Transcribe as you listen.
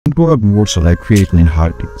Våra boards like creating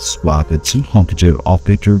hardits, splattets, hunechha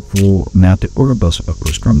operator for mat or a bus of a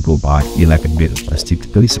scramble by electric bit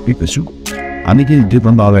plastic police paper shoe. And again,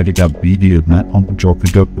 different already got video mat on the job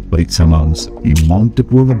to plate sounds. He mounted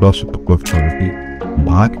the bus of the photography,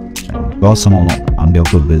 back, and bus on and the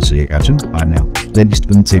other busy action. I now. Then it's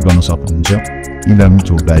been taken us up in jail. Even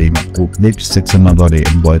to very much hope lives 6 another day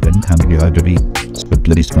and boy then can be already. But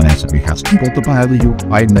let us finance we have to go to buy the you.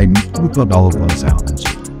 I name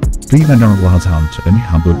 $2 $300 any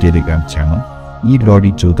humble Telegram channel. You'd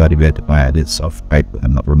already told that event by edits of pipe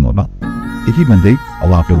and not remote. If you mandate,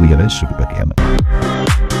 allow the realize to be back.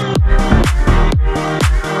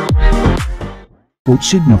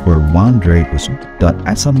 Question number 1 that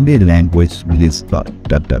as a made language is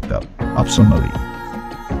optionally.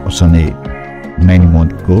 Option A, many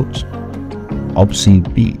month quotes. Option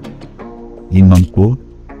B, in month quote.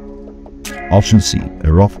 Option C,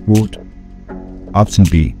 a rough quote. Option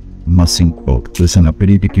B, missing quote. Listen a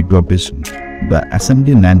pretty big rubbish. The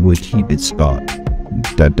assembly language he did start.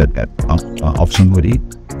 Option D,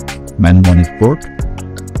 man one is quote.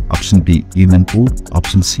 Option B, even quote.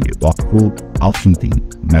 Option C, rough quote. Option D,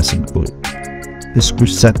 missing quote. This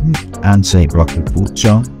was set and say rocket quote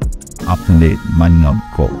John. Option A, man non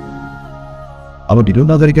quote. Our did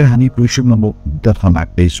another honey crucial number that hum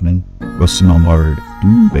basement was number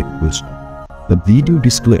 2 big question. The video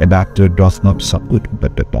display adapter does not support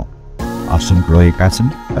button. Option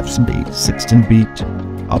gareko, option B 16 bit,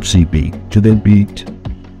 option B 12 bit,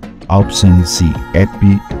 option C 8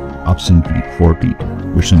 bit, option D 4 bit.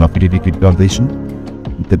 Version of dedicated version.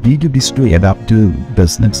 The video display adapter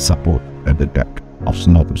does not support the deck.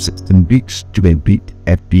 Option of 16 bit, 12 bit,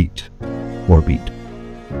 8 bit, 4 bit.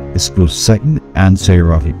 Is the second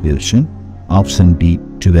answer of the version. Option D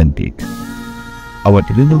 12 bit. Our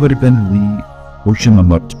delivery we question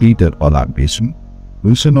number 3 that all our version.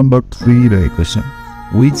 Version number 3 question.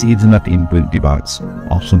 Which is not input device?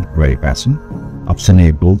 Option gareko. Option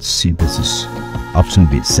A both synthesis. Option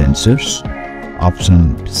B sensors.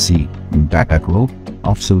 Option C data flow.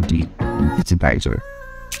 Option D digitizer.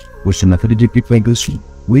 Question number 3 question.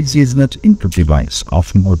 Which is not input device?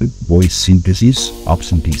 Option A voice synthesis.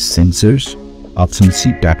 Option B sensors. Option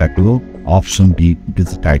C data flow. Option D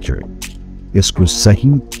digitizer. Yes, was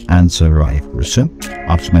second answer right question.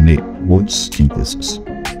 Option A voice synthesis.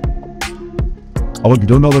 Our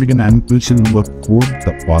don't know again and question number 4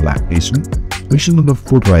 the fall application. Question number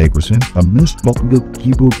 4 right question. The most popular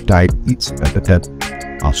keyboard type is at the top.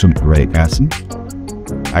 Option gareko,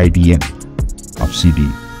 IDM, option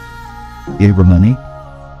B, money,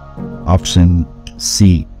 option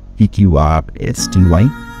C, PQR, STY,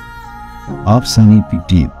 option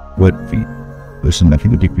E, word feed. Question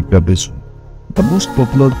number 5 the most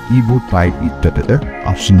popular keyboard type is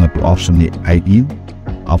option A, IDM,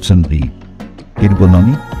 option B,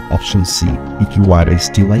 money, option C, PQR,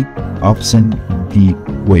 STY, option D,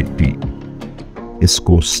 word feed.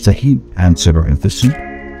 इसको सही answer और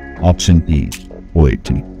option D,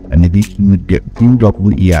 poetry. And the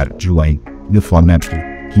QWER join the format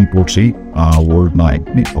keyboard say word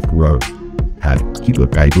line of word had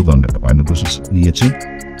keyboard guide on the final process.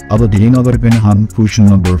 Other than other than question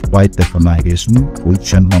number 5 definition,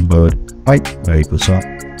 question number 5 very good.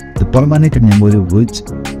 The permanent memory which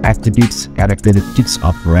activates characteristics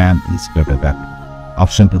of RAM is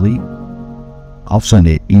option B, option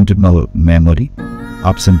A internal memory,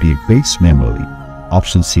 option B base memory,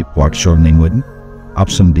 option C partial memory,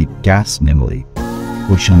 option D cache memory.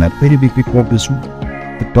 Question at very big question.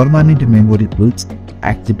 The permanent memory which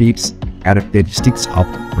activates characteristics of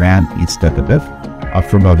RAM is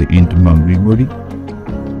option A the internal memory,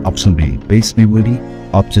 option B base memory,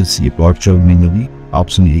 option C partial memory,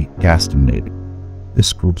 option E cache memory.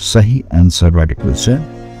 This group sahi answer right question.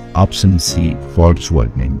 Option C virtual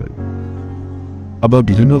memory. About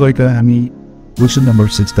the hami question number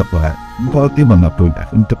 6 tapai. Important one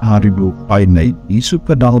upload into haruko pani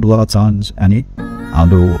yuseful download chance any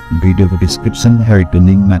ando video description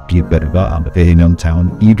herituning mati berba and the town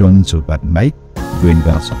edron so that night doing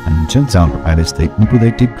that and chance out I state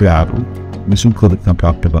implemented gravel mission called the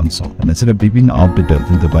comptuer and instead of being out the death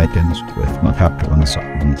in the vitens with my capture on the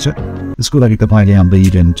side. The school like tapai and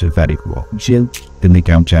lead into very cool. Chill in the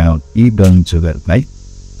countdown ekdam to that night.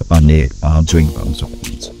 The pani doing those.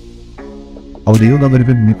 Audio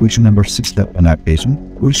level question number 6 step adaptation.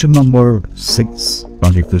 Question number 6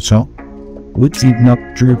 which is not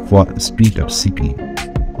true for the speed of CPU.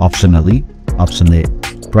 Option A, option A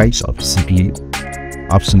price of CPU,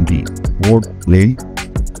 option B word play,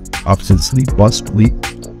 option C bus play,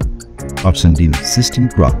 option D system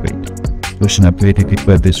clock rate. Question updated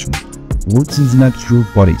by this one. What is natural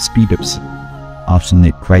body speed-ups? Option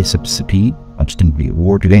A, tricep speed. Option B,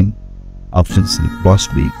 warning. Option C, boss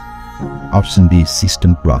week. Option D,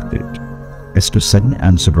 system profit. As to sudden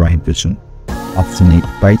answer right vision. Option 8,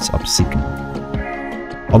 bites of second.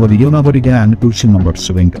 Our video number again, question number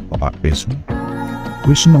 7 about question.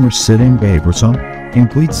 Question number 7 behavior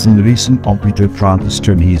includes in the recent computer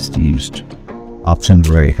transistor is used. Option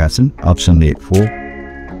A, hasn't. Option A,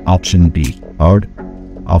 4. Option B, third.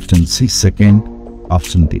 Option C, second.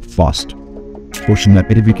 Option D, first. Question that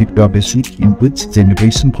verified obviously in which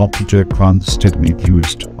generation computer transistor is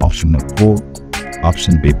used. Option 4.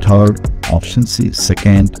 Option B, third. Option C,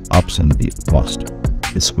 second. Option D, first.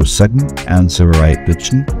 This was second answer right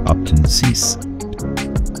question. Option C.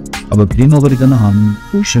 Our video number again,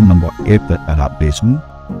 question number 8 that basement.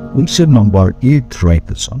 Question number 8 right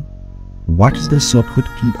this one. What is the shortcut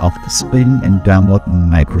key of the spin and download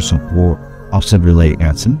Microsoft Word? Option relay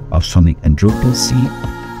answer. Option A, Control C.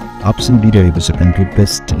 Option B, there was a Control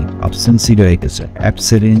T. Option C, there was a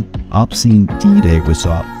F7. Option D, there was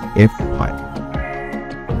a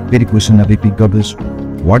F5. Very question of repeat this.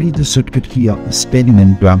 What is the shortcut key of the spelling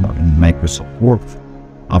and grammar in Microsoft Word?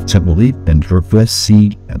 Option A, Control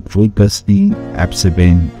C, Control D,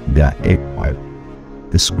 F7, the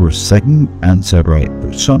F5. This was second answer right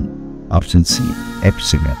person. Option C,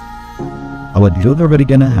 F7. Our video already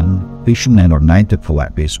gonna have question number 9 to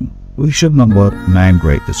collect basement. Question number 9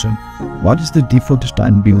 right this one. What is the default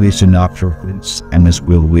time duration after this MS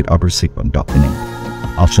will with upper sequence opening?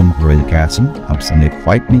 Option A, Option A,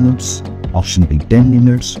 5 minutes. Option B, 10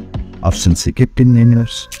 minutes. Option C, 15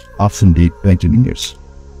 minutes. Option D, 20 minutes.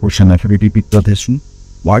 Question after repeat the question.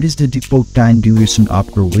 What is the default time duration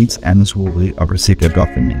after which MS will with upper sequence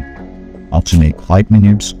opening? Option A, 5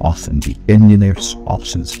 minutes. Option B, 10 minutes.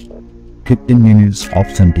 Option C, 15 minutes.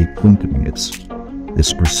 Option D, 20 minutes.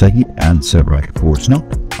 This precise answer right for now.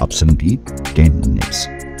 Option D, 10 minutes.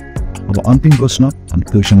 Our anting question and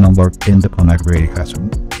question number 10 the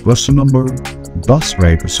garekochu. Question number 10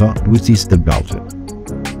 right which is the browser.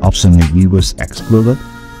 Option A, was excluded.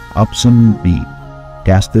 Option B,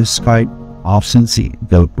 test the Skype. Option C,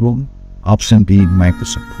 Velcro. Option D,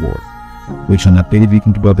 Microsoft Word. Which one appear we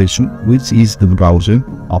can which is the browser?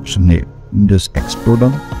 Option A, Windows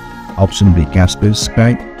Explorer. Option B, Casper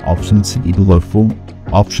Skype. Option C, Velcro.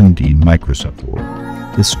 Option D, Microsoft Word.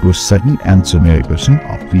 This was second answer my question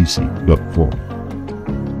of PC Velcro.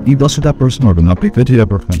 If that's that person or not, if it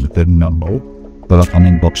ever found the number, but a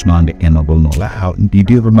comment box non the enable no la how in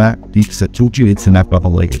detail remark these told you it's an app of a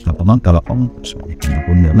lake it's not on telephone, so you can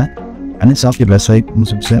go that. And it's off your website,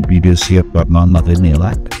 subscribe videos here, but nothing near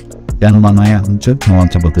that. Then on I am just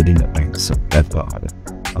want about the dinner things, so that's about it.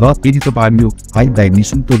 About video about you, I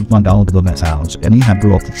listen to one down to the house, and you have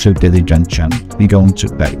to official daily junction. We don't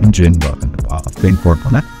check that engine work and thing for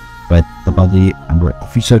that. But the body and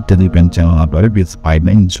official daily channel about it with 5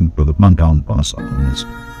 minutes to the one down bonus on this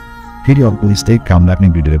video. Please stay calm, let me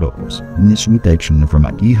be developers. In this mutation from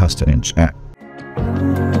a key hostile in chat.